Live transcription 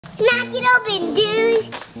Smack it open, dude.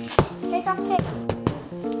 Take off tape.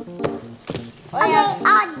 Okay,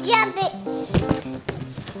 I'll jump it.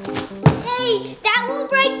 Hey, that will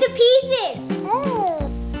break to pieces. Oh.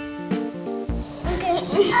 Okay,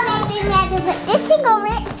 then we have to put this thing over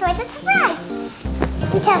it so it's a surprise.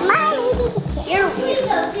 Until my lady gets here. You're weird.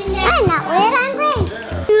 I'm not weird, I'm great.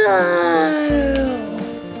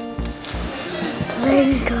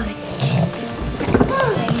 Very good.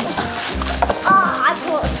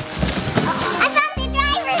 I found the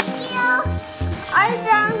driver's wheel. I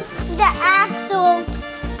found the axle.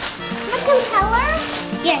 The propeller?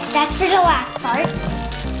 Yes, that's for the last part.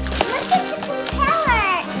 Look at the propeller.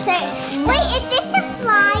 Wait, is this a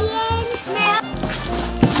fly-in?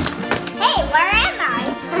 Hey, where am I?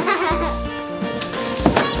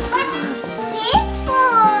 Wait, what's this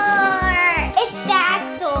for? It's the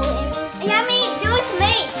axle. Yummy, do it to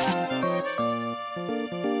me.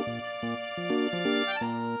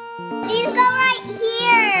 These go right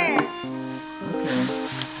here.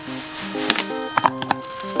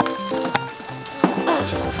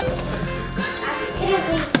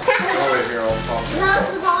 Oh, wait, here, I'll pop it. No,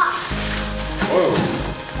 the box. Whoa.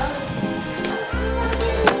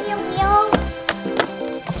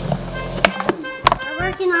 We're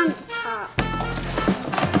working on the top.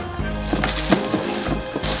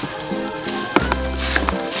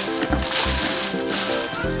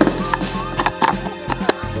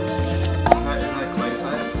 Is that clay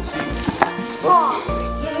size? See?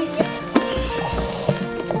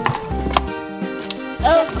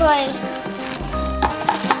 Oh, good.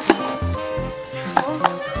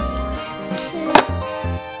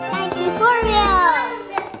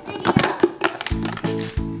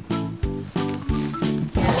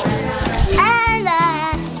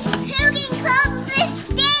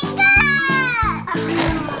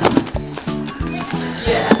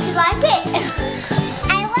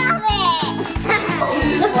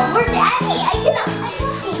 Where's Emmy? I cannot find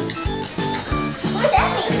Emmy. Where's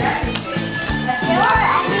Emmy?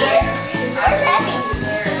 Where's Emmy?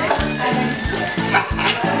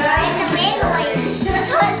 It's the landlord.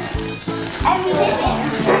 Emmy's in there.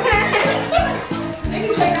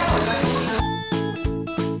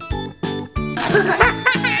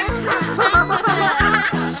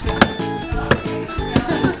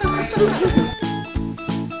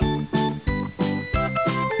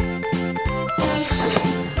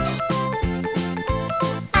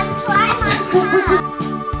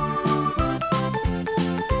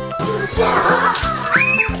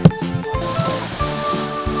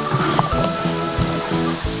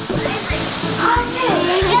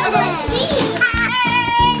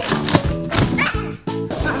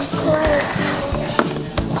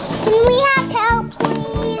 Can we have help,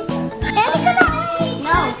 please? That's a good idea.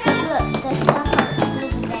 No, look, the stuff is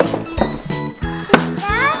in there.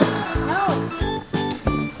 Dad? No.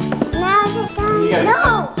 Now is it done? No.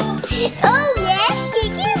 Oh, yes,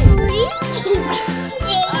 shake your booty. Shake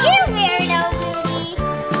your weirdo booty.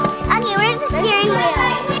 Okay, where's the steering wheel?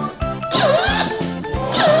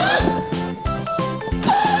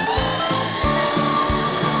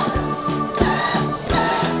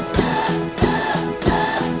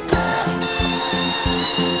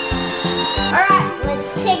 Alright,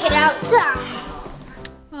 let's take it outside.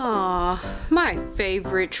 Aw, my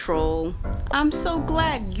favorite troll. I'm so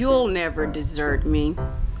glad you'll never desert me.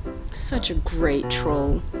 Such a great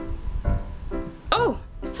troll. Oh,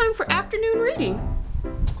 it's time for afternoon reading.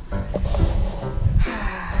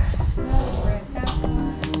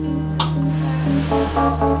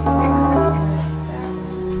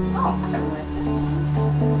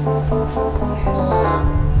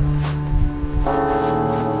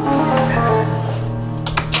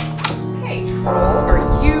 Okay, troll,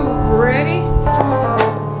 are you ready?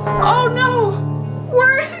 Oh no!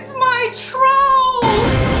 Where is my troll?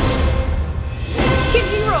 Kid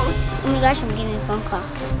Heroes, Oh my gosh, I'm getting a phone call.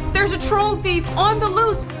 there's a troll thief on the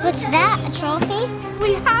loose. What's that? A troll thief?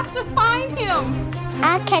 We have to find him.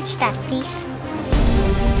 I'll catch that thief.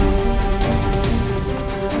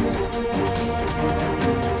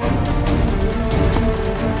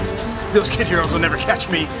 Those kid heroes will never catch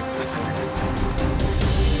me. I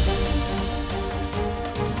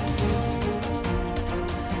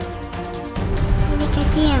think I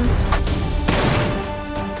see him.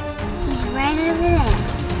 He's right over there.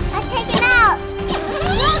 Let's take him out.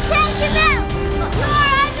 We'll take him out.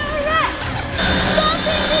 Laura, do that. Stop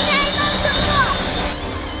in the name of the law.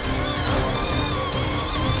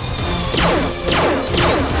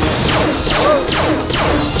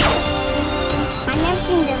 I've never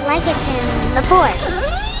seen the like of him before.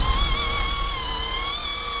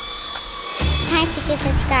 Time to get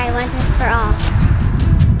this guy once and for all.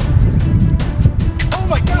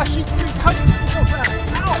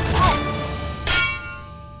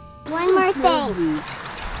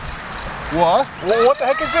 What? What the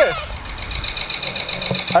heck is this?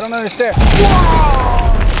 I don't understand.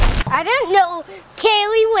 I don't know.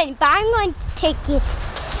 Kaylee went, but I'm going to take it.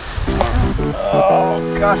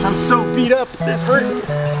 Oh gosh, I'm so beat up. This hurt.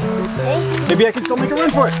 Okay. Maybe I can still make a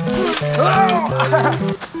run for it.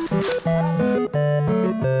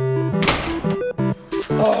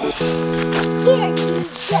 Here,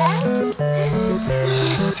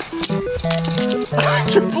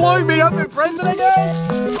 You're blowing me up in prison again?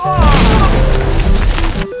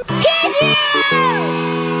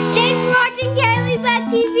 Thanks for watching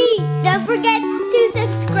TV. Don't forget to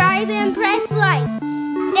subscribe and press like.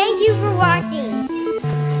 Thank you for watching.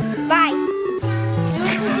 Bye.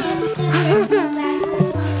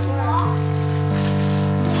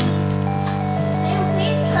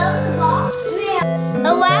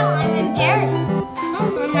 Oh wow, I'm in Paris.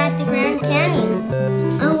 Oh, I'm at the Grand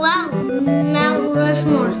Canyon. Oh wow, Mount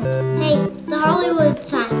Rushmore. Hey, the Hollywood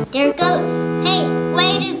sign. There it goes. Hey,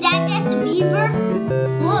 wait, is that just a beaver?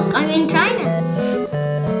 Look, I'm in China.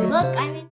 Look, I'm